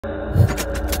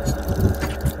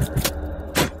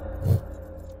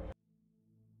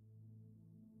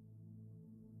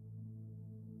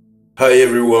Hi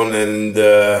everyone and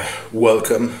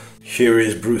welcome. Here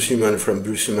is Bruce Human from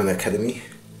Bruce Human Academy,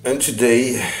 and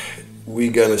today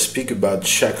we're gonna speak about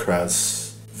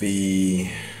chakras, the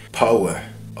power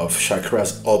of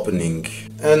chakras opening.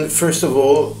 And first of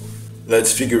all,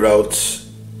 let's figure out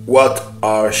what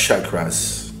are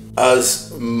chakras.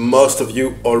 As most of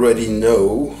you already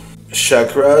know,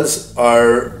 chakras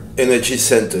are energy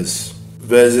centers.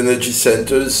 These energy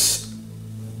centers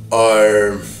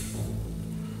are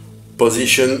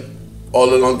positioned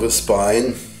all along the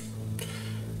spine,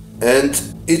 and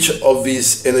each of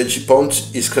these energy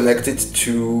points is connected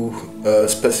to a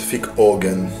specific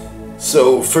organ.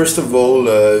 So first of all,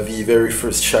 the very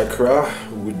first chakra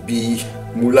would be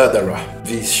Muladhara.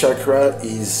 This chakra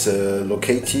is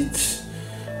located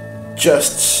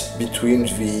just between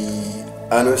the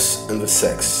anus and the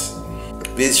sex.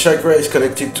 This chakra is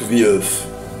connected to the earth,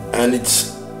 and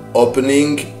its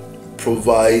opening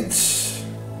provides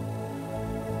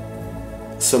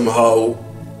somehow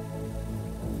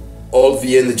all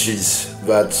the energies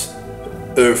that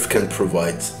earth can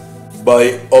provide.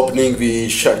 By opening the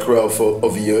chakra of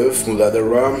the earth,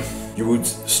 Muladhara, you would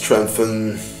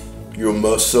strengthen your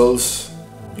muscles,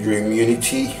 your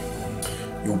immunity,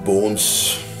 your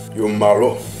bones, your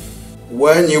marrow.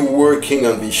 When you're working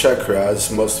on the chakras,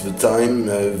 most of the time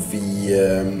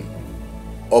the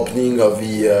opening of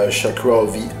the chakra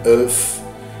of the earth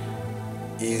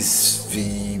is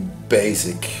the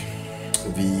basic,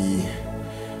 the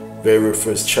very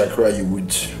first chakra you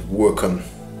would work on.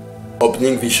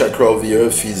 Opening the chakra of the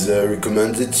earth is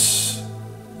recommended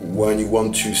when you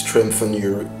want to strengthen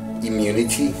your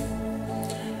immunity,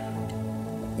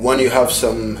 when you have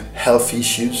some health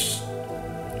issues,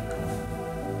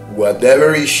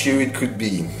 whatever issue it could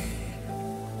be.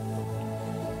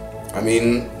 I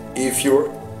mean, if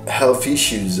your health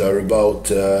issues are about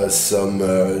some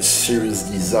serious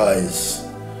disease,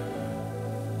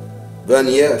 then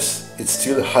yes, it's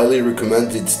still highly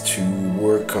recommended to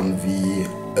work on the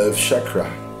earth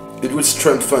chakra. It will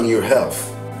strengthen your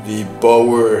health. The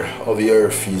power of the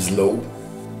earth is low.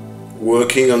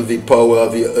 Working on the power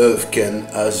of the earth can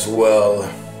as well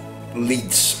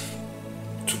lead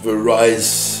to the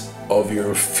rise of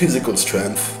your physical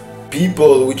strength.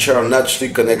 People which are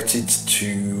naturally connected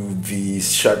to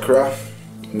this chakra,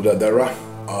 Muladhara,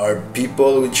 are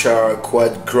people which are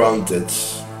quite grounded.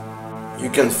 You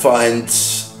can find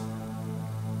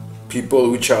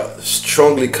people which are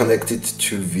strongly connected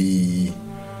to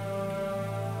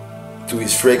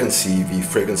this frequency, the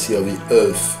frequency of the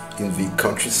earth in the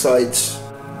countryside,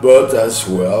 but as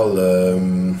well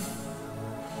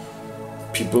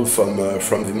people from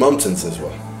the mountains as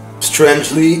well.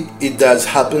 Strangely, it does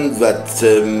happen that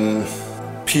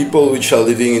people which are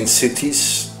living in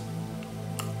cities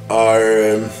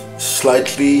are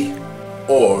slightly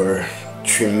or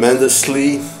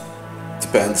tremendously,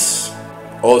 depends,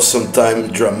 or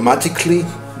sometimes dramatically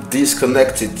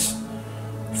disconnected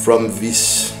from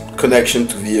this connection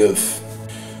to the earth.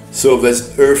 So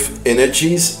there's earth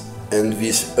energies, and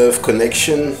this earth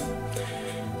connection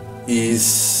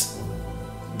is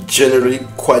generally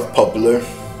quite popular.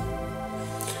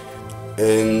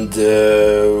 And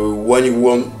when you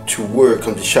want to work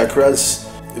on the chakras,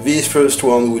 this first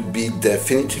one would be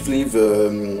definitively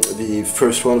the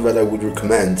first one that I would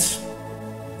recommend.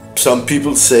 Some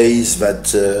people say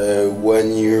that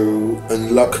when you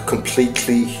unlock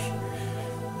completely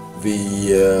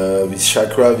this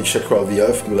chakra of the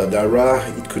earth,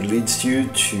 Muladhara, it could lead you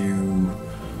to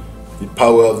the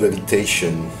power of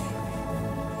levitation,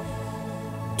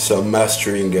 some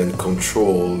mastering and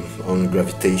control on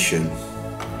gravitation.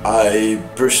 I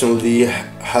personally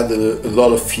had a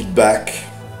lot of feedback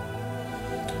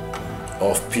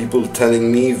of people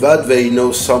telling me that they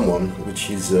know someone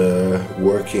which is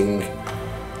working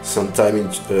sometime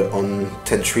on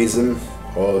Tantrism,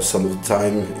 or some of the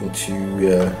time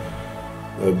into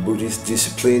a Buddhist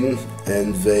discipline,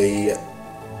 and they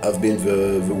have been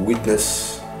the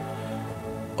witness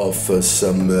of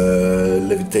some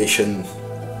levitation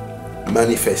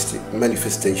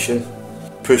manifestation.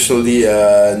 Personally,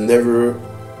 never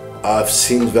have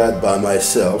seen that by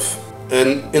myself.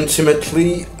 And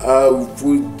intimately, I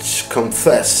would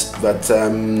confess that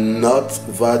I'm not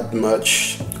that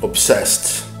much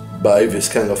obsessed by this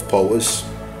kind of powers,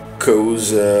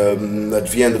 because at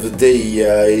the end of the day,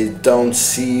 I don't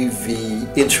see the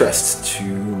interest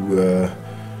to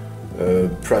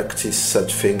practice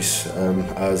such things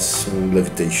as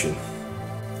levitation.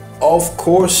 Of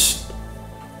course,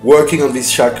 working on this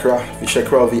chakra, the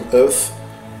chakra of the earth,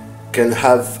 can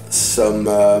have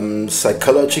some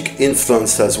psychological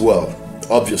influence as well,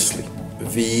 obviously.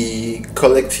 the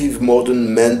collective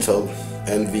modern mental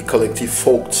and the collective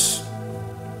thoughts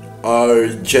are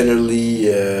generally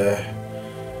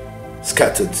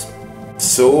scattered.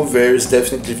 So there's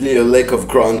definitely a lack of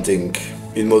grounding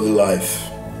in modern life,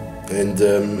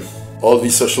 and all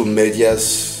these social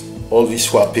medias, all this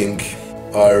swapping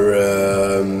are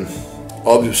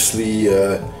obviously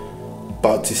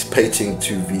participating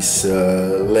to this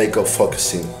lack of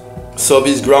focusing. So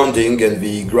this grounding and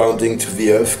the grounding to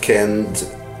the earth can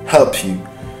help you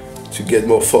to get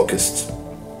more focused,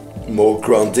 more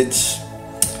grounded,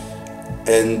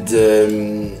 and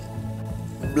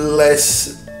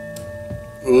less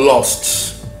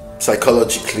lost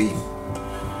psychologically,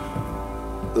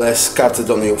 less scattered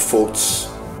on your thoughts.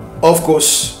 Of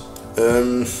course,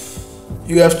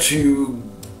 you have to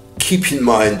keep in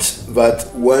mind that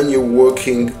when you're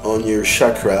working on your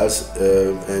chakras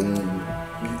and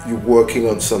you're working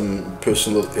on some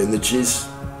personal energies,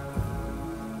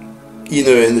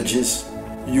 inner energies,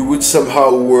 you would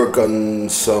somehow work on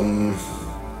some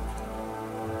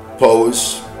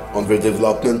powers, on their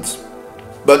development.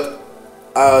 But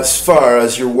as far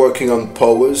as you're working on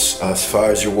powers, as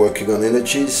far as you're working on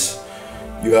energies,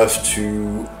 you have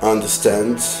to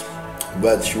understand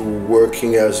that you're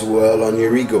working as well on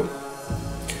your ego.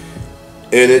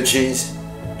 Energies,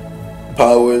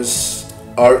 powers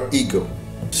are ego.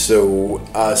 So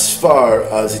as far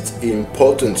as it's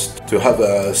important to have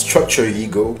a structured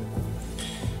ego,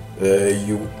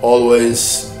 you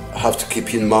always have to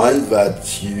keep in mind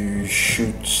that you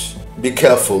should be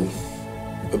careful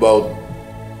about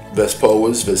this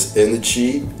powers, this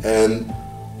energy, and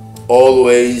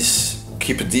always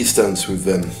keep a distance with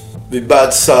them. The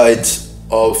bad side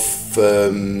of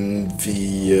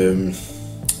the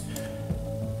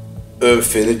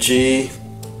earth energy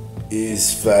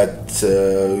is that,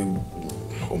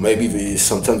 or maybe the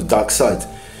sometimes dark side,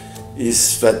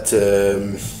 is that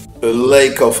a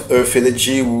lack of earth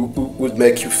energy would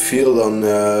make you feel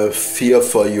on fear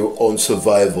for your own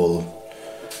survival,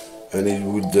 and it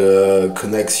would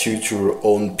connect you to your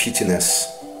own pittiness.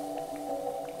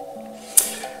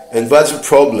 And that's a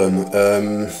problem.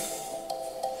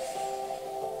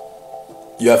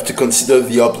 You have to consider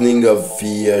the opening of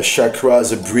the chakra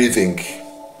as a breathing.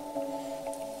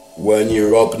 When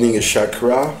you're opening a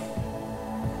chakra,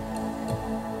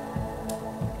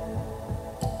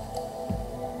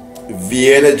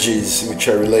 the energies which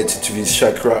are related to this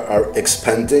chakra are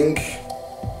expanding,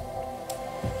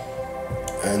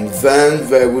 and then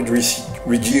they would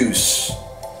reduce.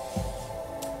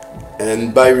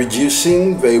 And by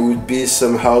reducing, they would be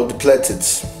somehow depleted.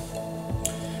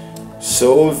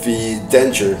 So the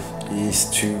danger is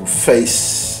to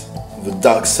face the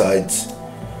dark side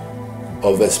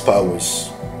of these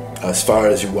powers as far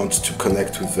as you want to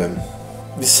connect with them.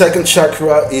 The second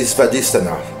chakra is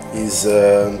Vadhisthana. It's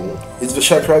the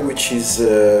chakra which is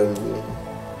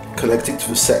connected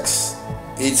to sex.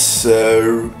 It's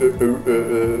the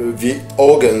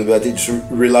organ that it's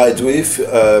relied with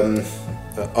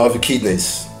are the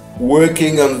kidneys.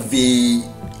 Working on the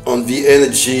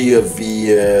energy of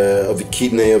the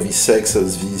kidney, of the sex, of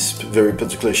this very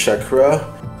particular chakra,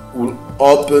 will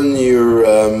open your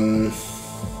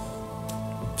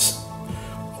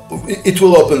it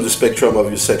will open the spectrum of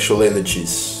your sexual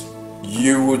energies.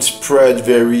 You would spread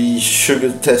very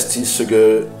sugar-tasty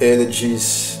sugar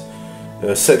energies,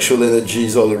 sexual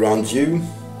energies all around you.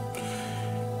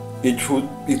 It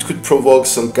could provoke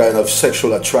some kind of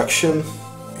sexual attraction.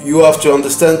 You have to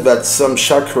understand that some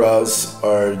chakras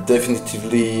are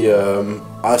definitively,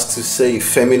 as to say,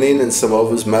 feminine, and some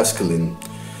others masculine.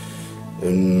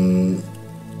 And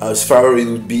as far as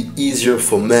it would be easier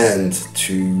for men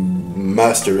to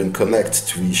master and connect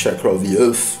to the chakra of the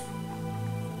earth,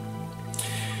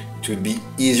 it would be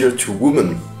easier to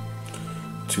women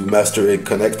to master and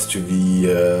connect to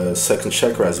the second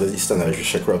chakra, as Vadhisthana, the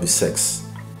chakra of the sex.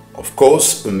 Of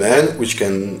course, a man which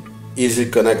can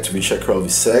easily connect to the chakra of the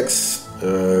sex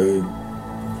could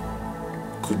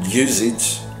use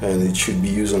it, and it should be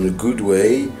used in a good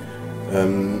way,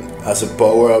 as a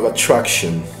power of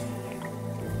attraction.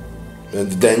 And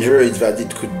the danger is that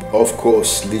it could, of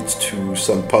course, lead to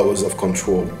some powers of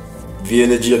control. The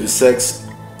energy of the sex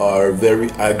are very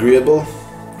agreeable.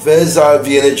 These are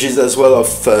the energies as well of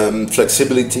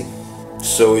flexibility.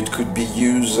 So it could be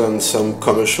used on some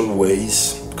commercial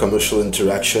ways, commercial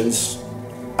interactions.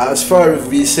 As far as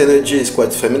this energy is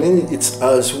quite feminine, it's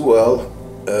as well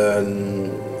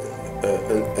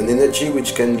an energy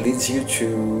which can lead you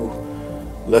to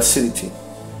lucidity.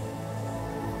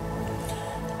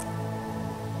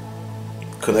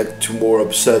 Connect to more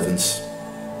observance.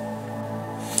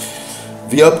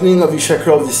 The opening of the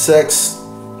chakra of the sex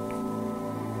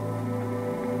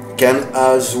can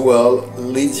as well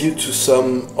lead you to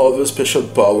some other special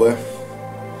power,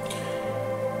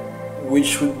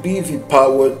 which would be the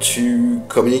power to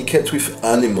communicate with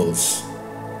animals.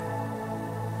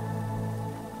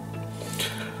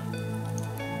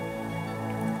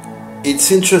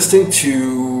 It's interesting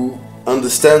to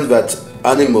understand that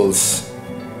animals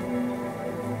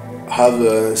have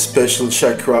a special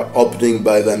chakra opening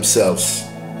by themselves.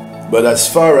 But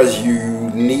as far as you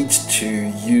need to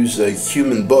use a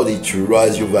human body to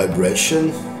raise your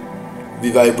vibration,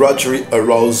 the vibratory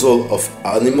arousal of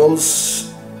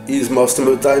animals is most of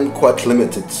the time quite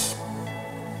limited.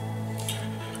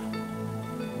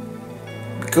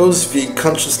 Because the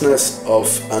consciousness of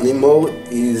animal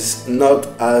is not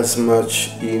as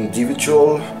much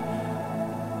individual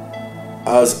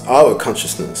as our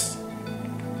consciousness.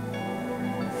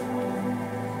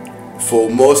 For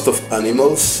most of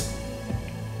animals,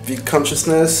 the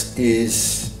consciousness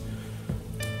is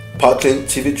partly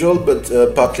individual but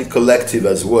partly collective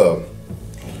as well.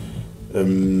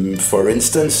 For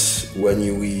instance,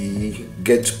 when we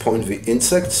get to point the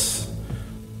insects,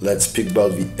 let's speak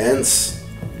about the ants.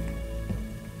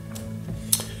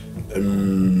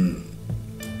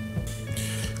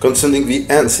 Concerning the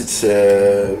ants,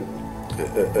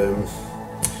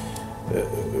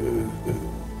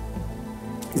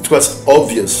 it was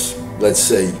obvious, let's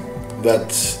say, that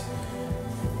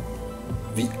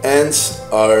the ants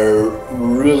are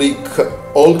really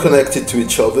all connected to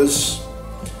each other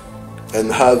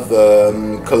and have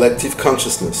collective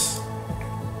consciousness.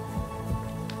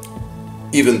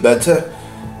 Even better,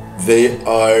 they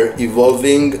are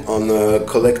evolving on a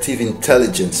collective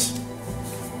intelligence.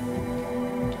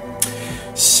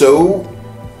 So,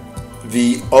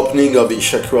 the opening of the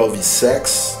chakra of the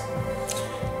sex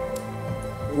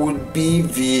would be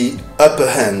the upper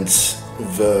hand,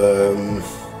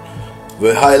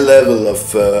 the high level of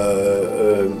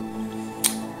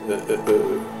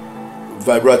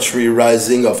vibratory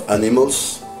rising of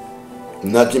animals.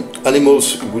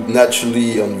 Animals would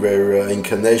naturally, on their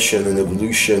incarnation and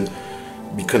evolution,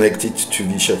 be connected to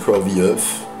the chakra of the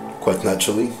earth, quite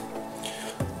naturally.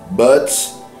 But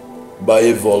by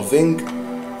evolving,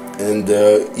 and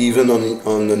even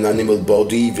on an animal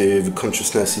body, the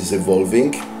consciousness is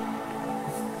evolving,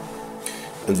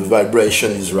 and the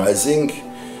vibration is rising,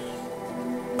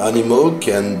 animal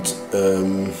can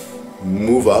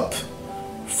move up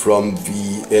from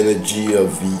the energy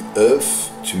of the earth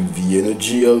to the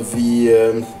energy of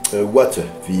the water,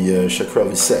 the chakra of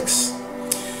the sex.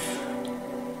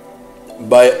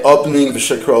 By opening the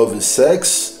chakra of the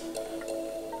sex,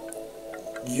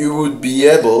 you would be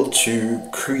able to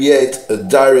create a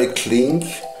direct link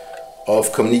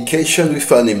of communication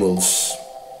with animals.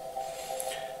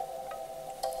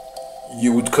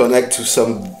 You would connect to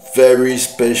some very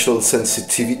special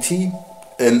sensitivity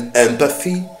and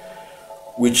empathy,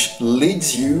 which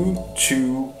leads you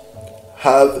to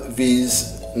have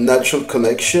this natural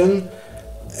connection,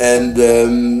 and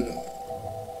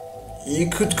you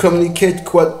could communicate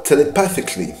quite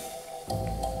telepathically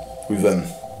with them.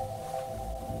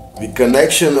 The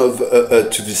connection of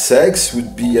to the sex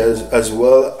would be as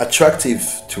well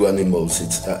attractive to animals.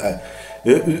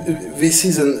 This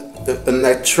is an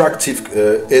attractive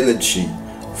energy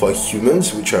for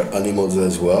humans, which are animals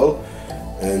as well,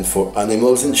 and for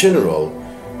animals in general.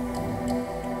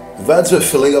 That's a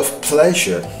feeling of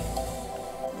pleasure.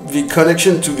 The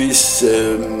connection to this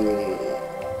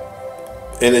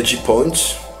energy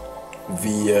point,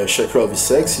 the chakra of the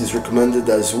sex, is recommended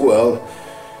as well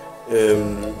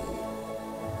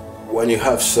when you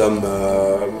have some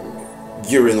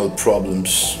urinal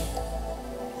problems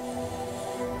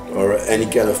or any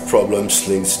kind of problems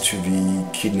linked to the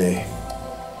kidney.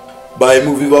 By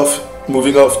moving off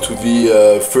to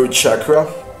the third chakra,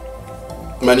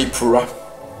 Manipura,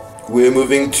 we're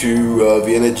moving to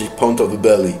the energy point of the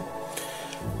belly,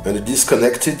 and it is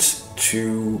connected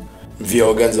to the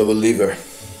organs of the liver,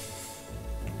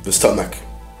 the stomach.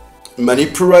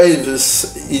 Manipura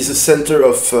is a center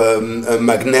of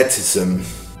magnetism,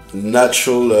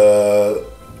 natural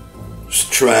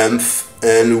strength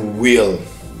and will.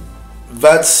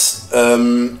 That's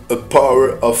the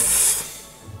power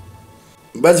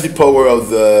of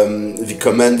the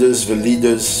commanders, the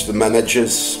leaders, the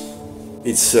managers.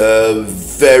 It's a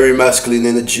very masculine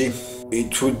energy.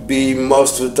 It would be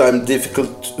most of the time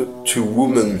difficult to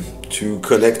women to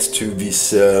connect to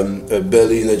this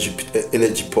belly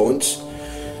energy point.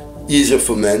 Easier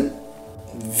for men.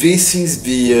 This is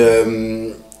the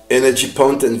energy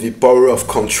point and the power of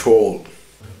control,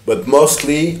 but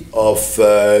mostly of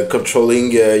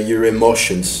controlling your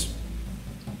emotions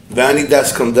Then it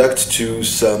does conduct to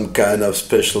some kind of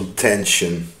special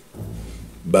tension.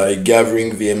 By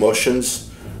gathering the emotions,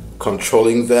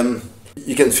 controlling them,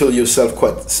 you can feel yourself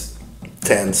quite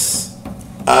tense.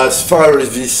 As far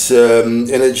as this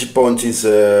energy point is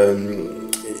a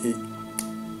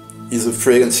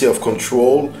frequency of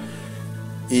control,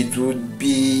 it would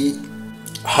be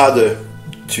harder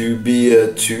to be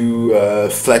too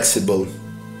flexible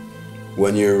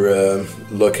when you're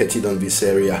located on this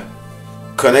area.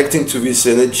 Connecting to this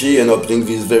energy and opening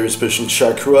this very special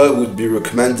chakra would be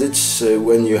recommended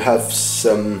when you have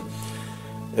some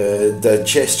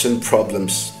digestion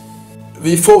problems.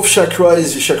 The fourth chakra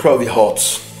is the chakra of the heart,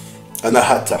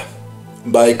 anahata.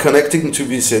 By connecting to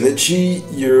this energy,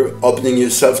 you're opening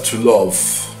yourself to love.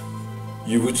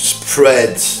 You would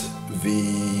spread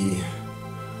the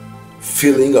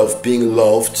feeling of being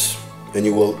loved and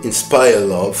you will inspire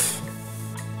love.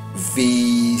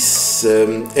 This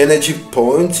energy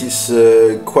point is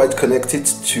quite connected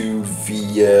to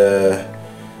the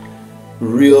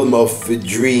realm of the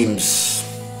dreams,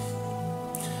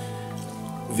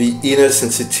 the inner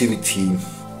sensitivity.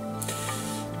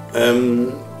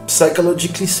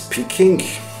 Psychologically speaking,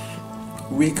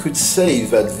 we could say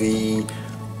that the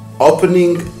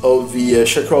opening of the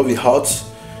chakra of the heart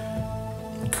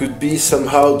could be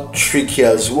somehow tricky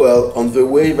as well on the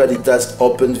way that it does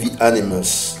open the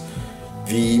animus,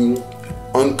 the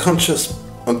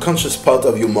unconscious part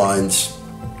of your mind.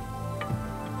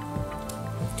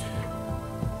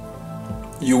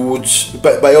 You would,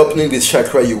 by opening this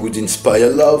chakra, you would inspire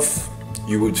love,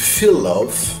 you would feel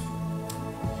love,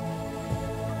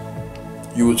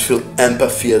 you would feel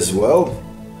empathy as well,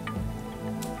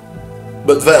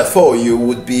 but therefore you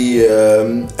would be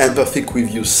empathic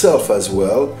with yourself as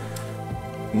well,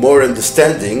 more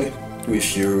understanding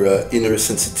with your inner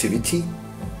sensitivity,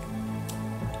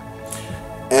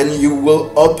 and you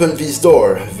will open this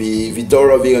door, the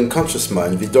door of the unconscious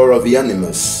mind, the door of the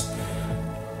animus,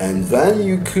 and then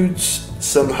you could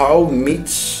somehow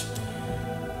meet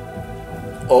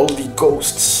all the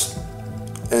ghosts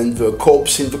and the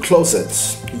corpse in the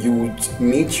closet. You would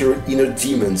meet your inner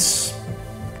demons.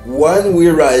 When we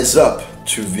rise up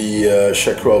to the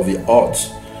chakra of the heart,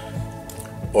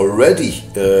 already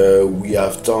we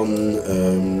have done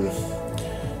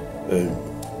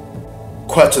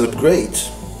quite an upgrade.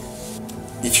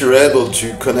 If you're able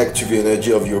to connect to the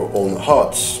energy of your own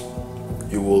heart,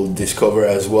 you will discover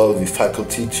as well the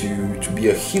faculty to be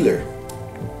a healer.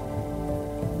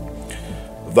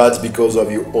 That's because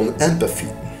of your own empathy.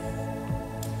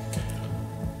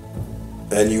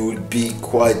 And you would be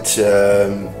quite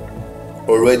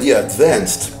already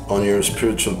advanced on your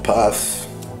spiritual path,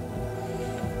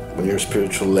 on your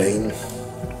spiritual lane.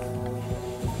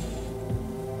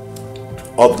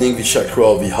 Opening the chakra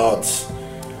of the heart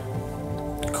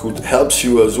could help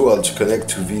you as well to connect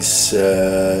to this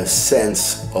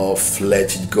sense of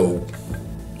let it go,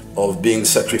 of being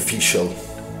sacrificial.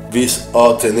 This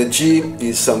heart energy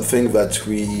is something that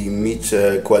we meet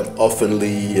quite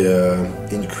oftenly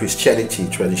in Christianity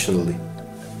traditionally.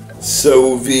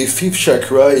 So the fifth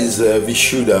chakra is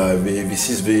Vishuddha. This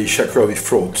is the chakra of the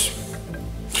throat.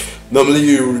 Normally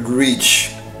you would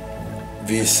reach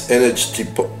this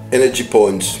energy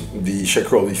point, the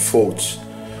chakra of the throat,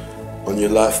 on your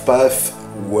life path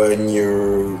when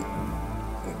you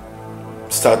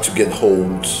start to get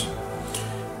old.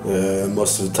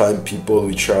 Most of the time people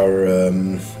which are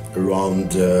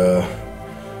around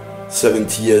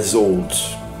 70 years old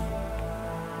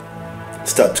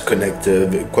start to connect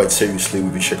quite seriously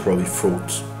with the chakra of the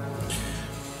throat.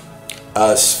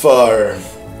 As far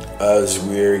as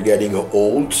we're getting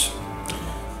old,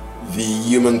 the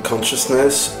human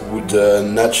consciousness would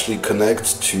naturally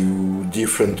connect to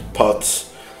different parts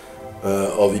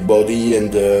of the body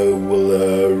and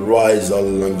will rise all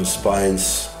along the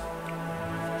spines,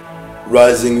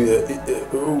 rising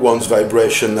one's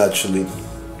vibration naturally.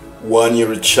 When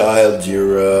you're a child,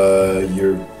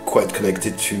 you're quite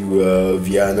connected to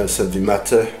the anus and the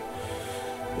matter.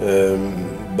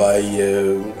 By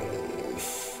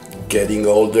getting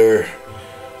older,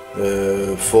 4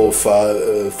 or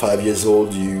 5 years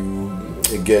old, you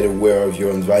get aware of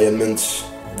your environment.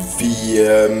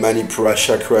 The Manipura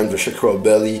chakra and the chakra of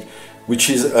belly, which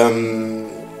is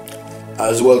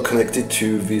as well connected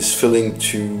to this feeling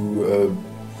to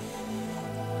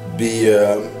be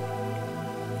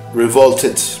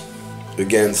revolted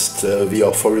against the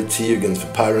authority, against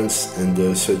the parents,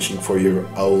 and searching for your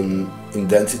own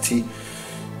identity.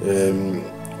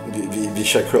 The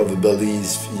chakra of the belly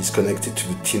is connected to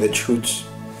the teenagehood.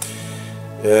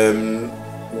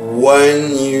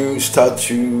 When you start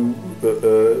to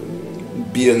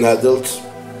be an adult,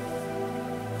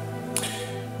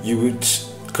 you would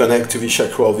connect to the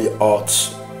chakra of the heart,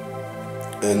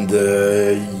 and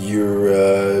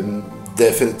you're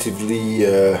definitively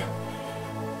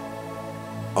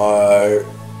are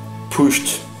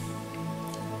pushed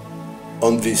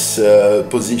on this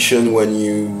position when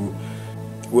you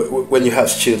have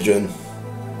children,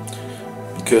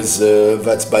 because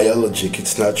that's biologic,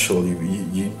 it's natural.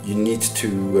 You need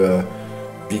to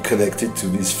be connected to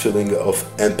this feeling of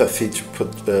empathy to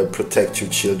protect your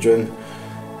children,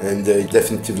 and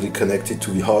definitively connected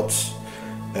to the heart.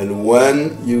 And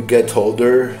when you get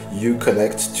older, you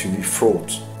connect to the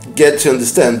throat. Get to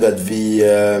understand that the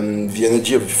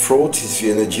energy of the throat is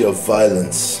the energy of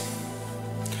violence.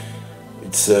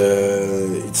 It's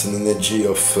an energy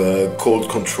of cold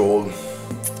control.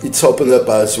 It's opened up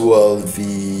as well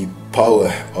the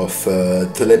power of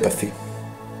telepathy,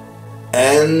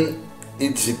 and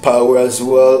it's the power as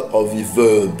well of the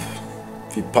verb,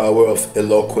 the power of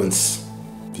eloquence,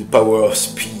 the power of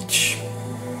speech.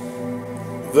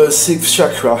 The sixth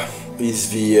chakra is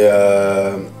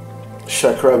the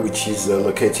chakra which is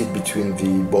located between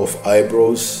the both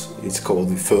eyebrows. It's called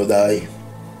the third eye.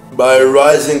 By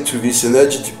rising to this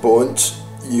energetic point,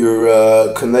 you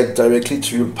connect directly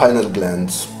to your pineal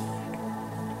gland,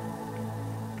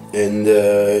 and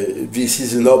this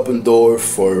is an open door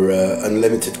for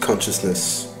unlimited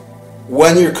consciousness.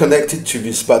 When you're connected to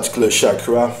this particular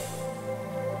chakra,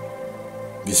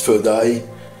 this third eye,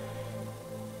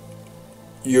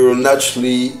 you're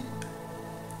naturally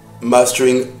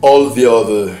mastering all the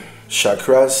other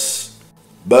chakras,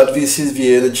 but this is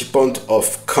the energy point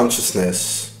of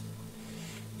consciousness.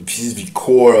 This is the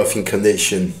core of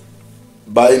incarnation.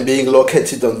 By being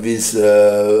located on this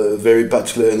very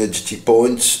particular energetic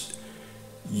point,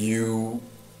 you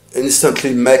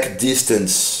instantly make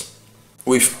distance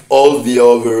with all the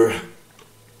other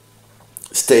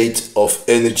states of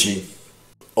energy,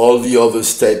 all the other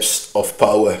steps of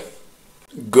power.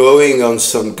 Going on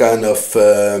some kind of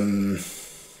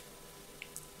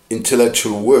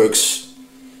intellectual works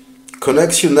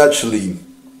connects you naturally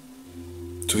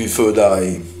to the third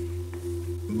eye,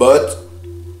 but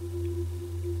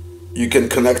you can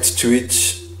connect to it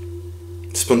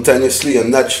spontaneously and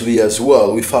naturally as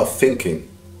well, without thinking,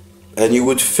 and you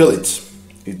would feel it.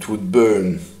 It would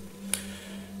burn.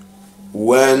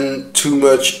 When too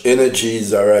much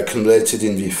energies are accumulated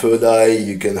in the third eye,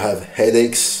 you can have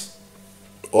headaches,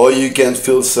 or you can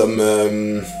feel some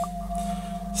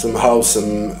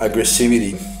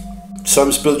aggressivity.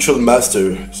 Some spiritual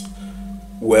masters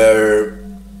were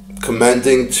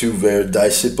commanding to their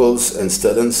disciples and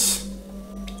students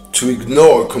to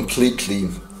ignore completely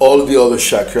all the other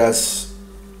chakras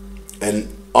and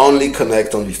only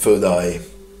connect on the third eye.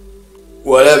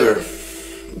 Whatever,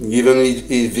 even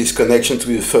if this connection to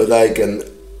the third eye can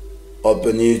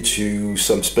open you to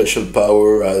some special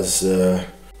power as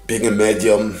being a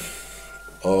medium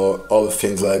or other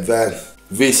things like that,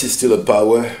 this is still a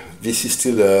power, this is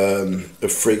still a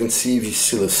frequency, this is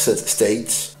still a set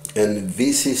state, and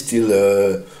this is still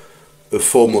a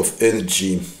form of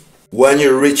energy. When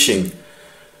you're reaching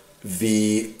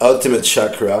the ultimate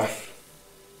chakra,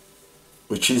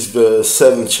 which is the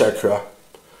seventh chakra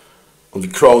on the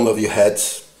crown of your head,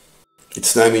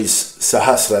 its name is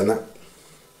Sahasrara,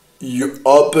 you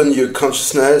open your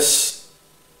consciousness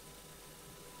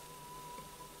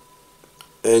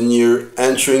and you're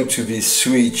entering to this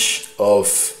switch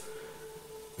of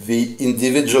the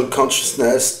individual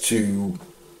consciousness to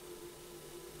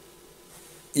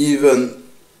even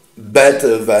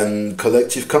better than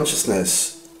collective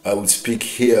consciousness. I would speak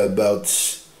here about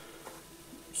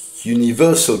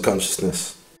universal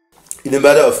consciousness. In a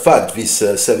matter of fact, this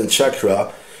seventh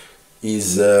chakra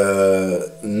is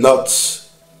not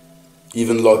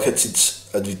even located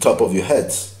at the top of your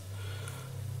head.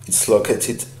 It's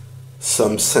located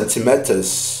some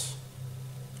centimeters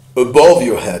above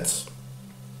your head.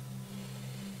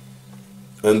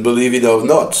 And believe it or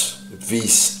not,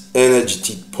 this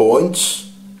energetic point,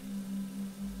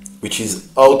 which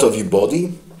is out of your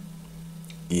body,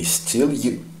 is still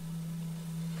you.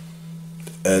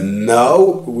 And now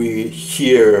we're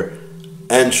here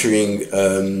entering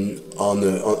on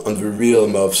the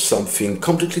realm of something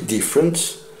completely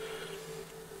different,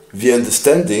 the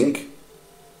understanding,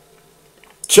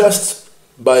 just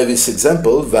by this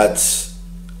example, that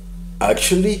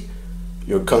actually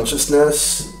your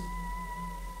consciousness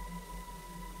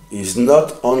is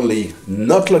not only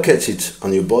not located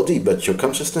on your body, but your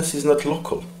consciousness is not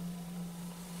local.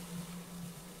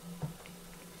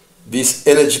 This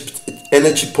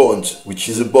energy point, which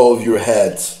is above your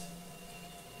head,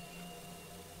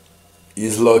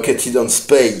 is located on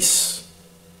space.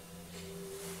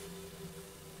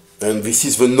 And this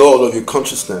is the node of your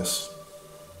consciousness,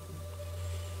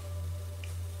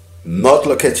 not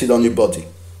located on your body.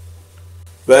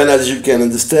 Then, as you can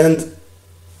understand,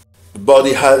 the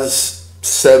body has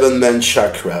 7 main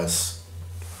chakras.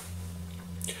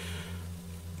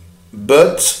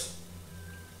 But,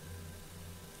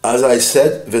 as I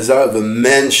said, these are the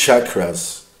main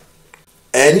chakras.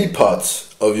 Any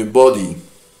part of your body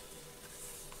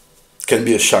can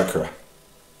be a chakra.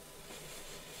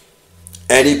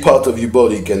 Any part of your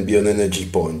body can be an energy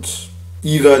point.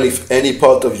 Even if any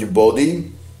part of your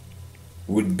body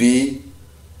would be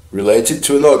related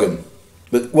to an organ.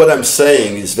 But what I'm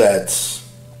saying is that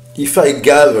if I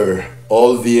gather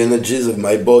all the energies of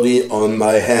my body on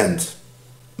my hand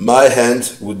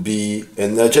would be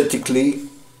energetically,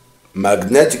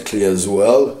 magnetically as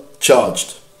well,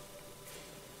 charged.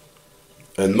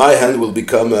 And my hand will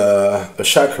become a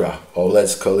chakra, or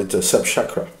let's call it a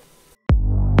sub-chakra.